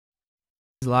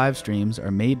These live streams are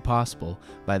made possible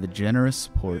by the generous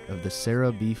support of the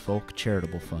Sarah B. Folk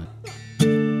Charitable Fund.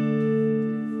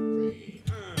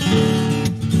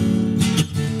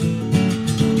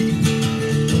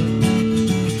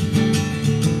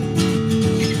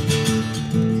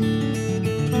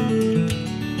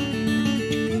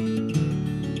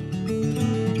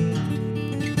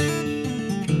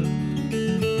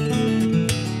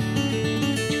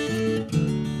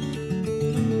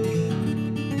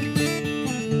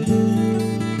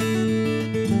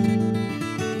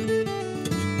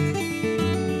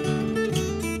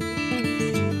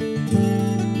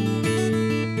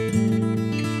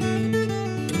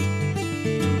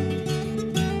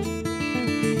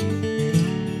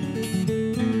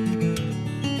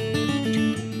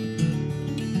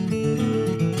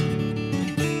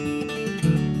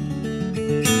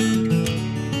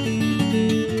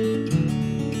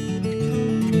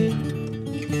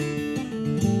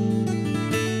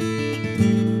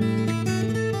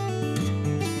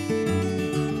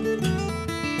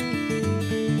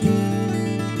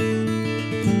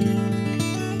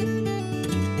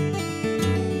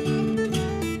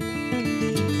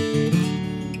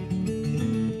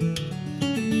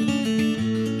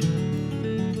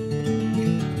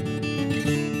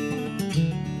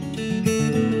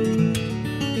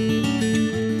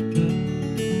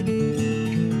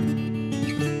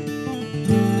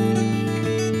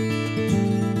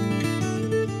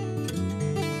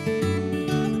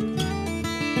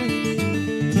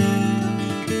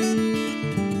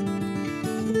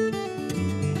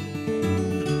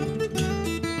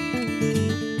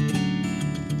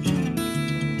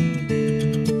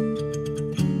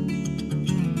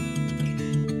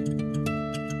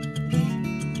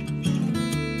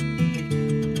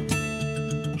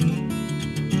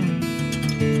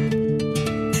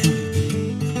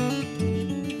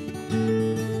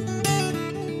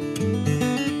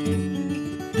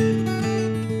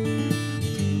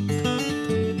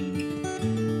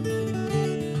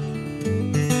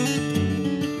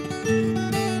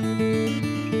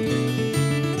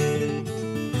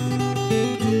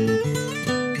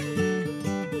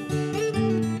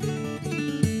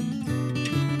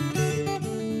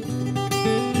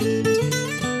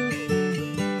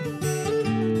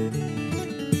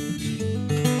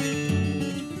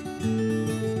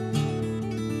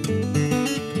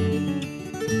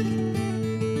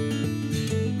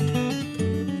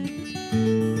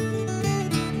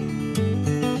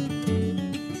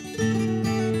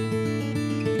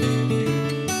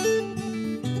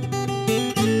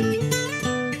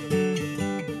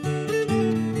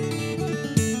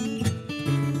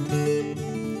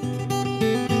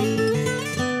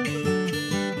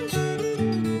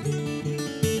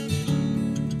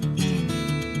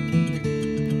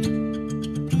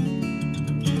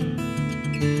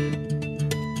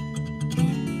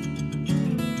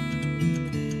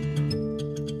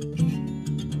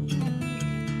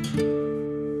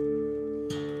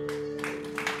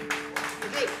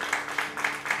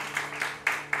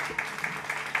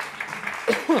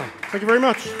 Thank you very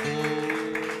much.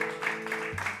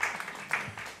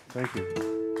 Thank you.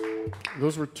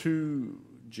 Those were two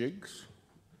jigs,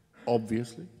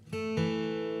 obviously. The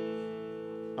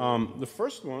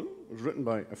first one was written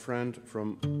by a friend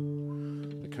from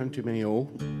the County Mayo,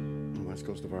 on the west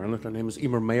coast of Ireland. Her name is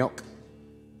Emer Mayock.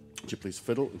 She plays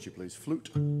fiddle and she plays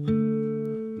flute,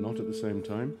 not at the same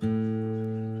time.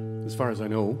 As far as I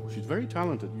know, she's very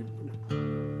talented.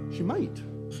 She might.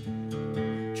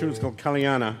 The tune is called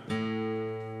Kaliana.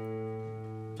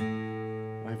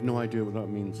 I have no idea what that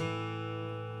means.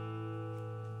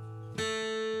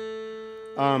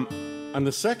 And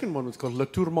the second one was called Le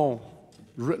Tourment,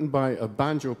 written by a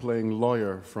banjo-playing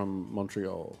lawyer from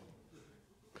Montreal.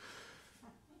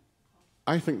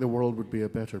 I think the world would be a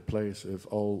better place if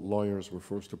all lawyers were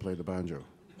forced to play the banjo.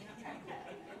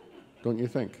 Don't you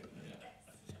think?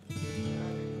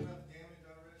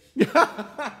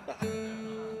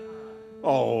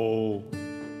 Oh.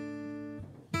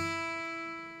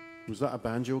 Was that a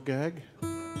banjo gag?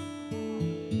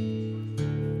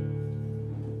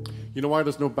 You know why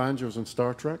there's no banjos in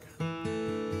Star Trek?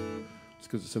 It's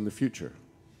because it's in the future.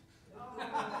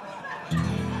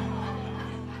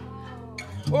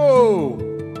 Oh!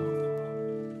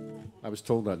 I was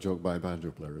told that joke by a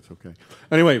banjo player. It's okay.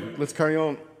 Anyway, let's carry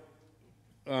on.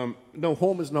 No,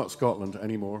 home is not Scotland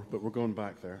anymore, but we're going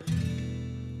back there.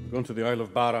 We're going to the Isle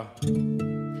of Barra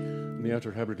in the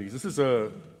Outer Hebrides. This is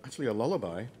actually a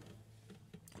lullaby.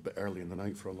 A bit early in the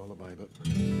night for a lullaby, but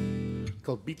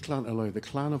called Beat Clan Eloy, the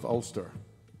Clan of Ulster.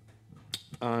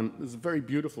 And it's a very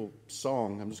beautiful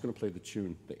song. I'm just going to play the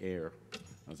tune, the air,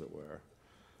 as it were.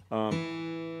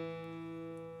 In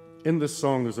this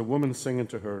song, there's a woman singing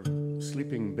to her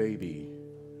sleeping baby,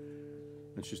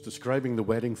 and she's describing the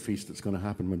wedding feast that's going to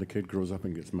happen when the kid grows up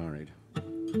and gets married.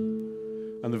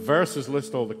 And the verses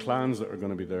list all the clans that are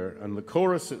going to be there, and the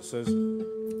chorus, it says,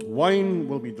 wine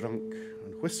will be drunk,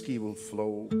 and whiskey will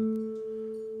flow,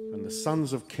 and the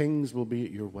sons of kings will be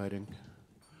at your wedding,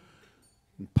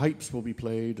 and pipes will be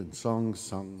played, and songs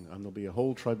sung, and there'll be a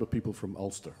whole tribe of people from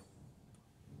Ulster.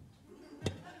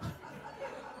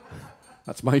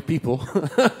 That's my people.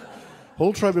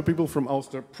 Whole tribe of people from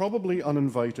Ulster, probably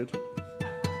uninvited,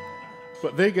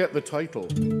 but they get the title,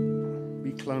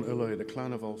 Bí Clan Ullai, the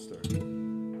Clan of Ulster.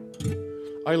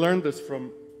 I learned this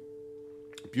from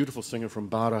a beautiful singer from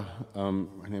Barra. Her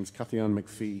name's Caffe Lena. And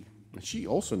she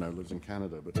also now lives in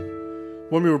Canada, but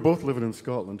when we were both living in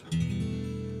Scotland,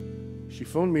 she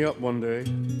phoned me up one day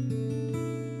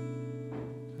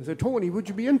and said, Tony, would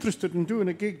you be interested in doing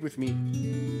a gig with me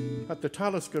at the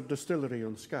Talisker Distillery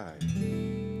on Skye?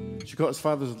 She got as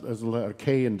far as the letter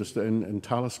K in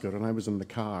Talisker, and I was in the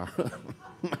car,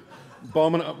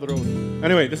 bombing it up the road.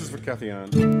 Anyway, this is for Caffe Lena.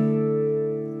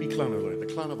 Bí Clan Ullai, the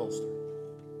Clan of Ulster.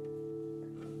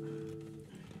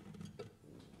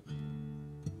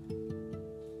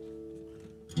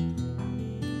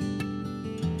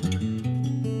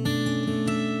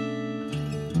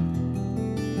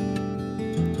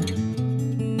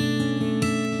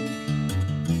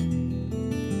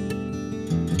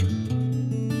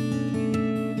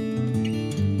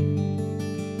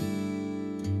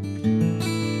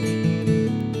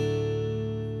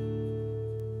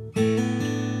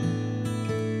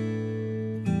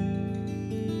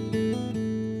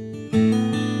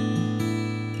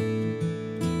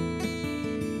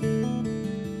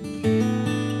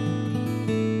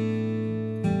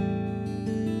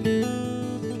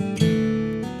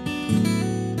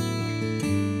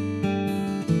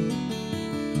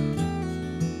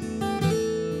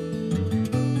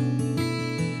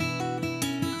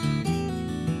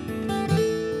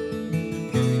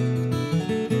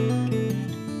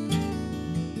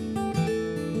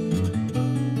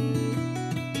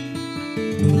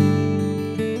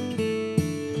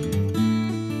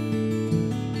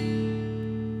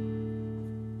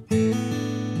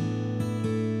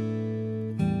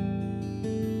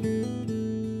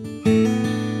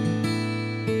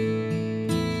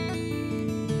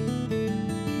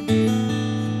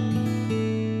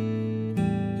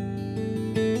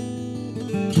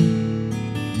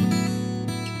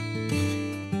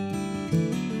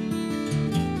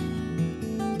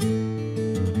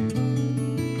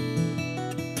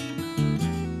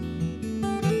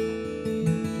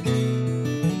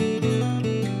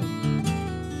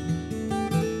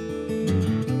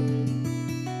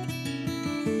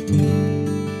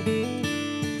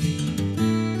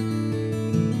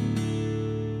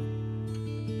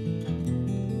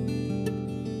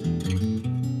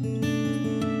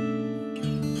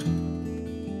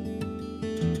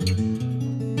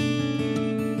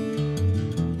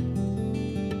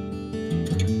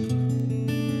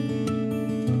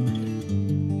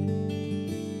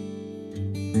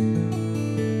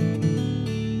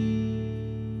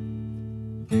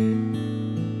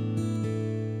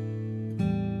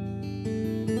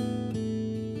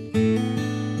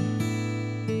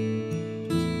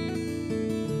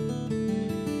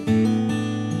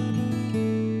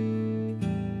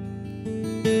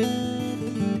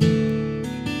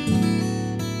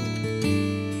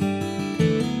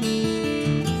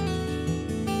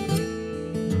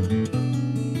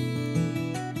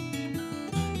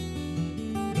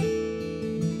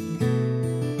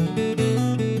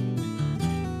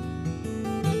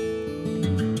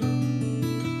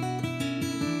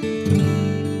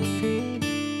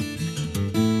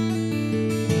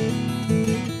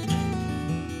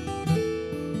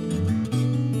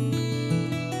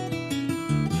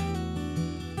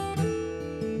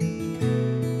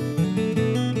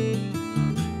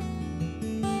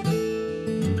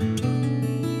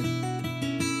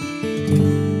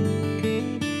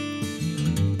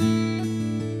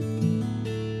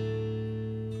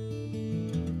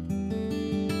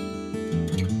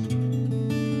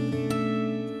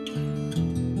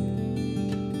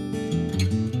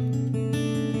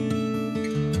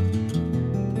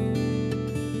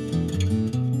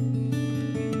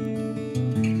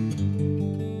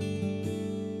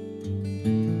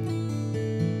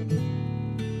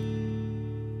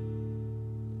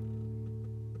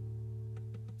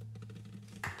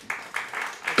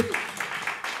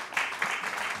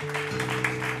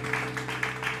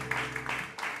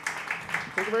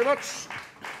 Thank you very much.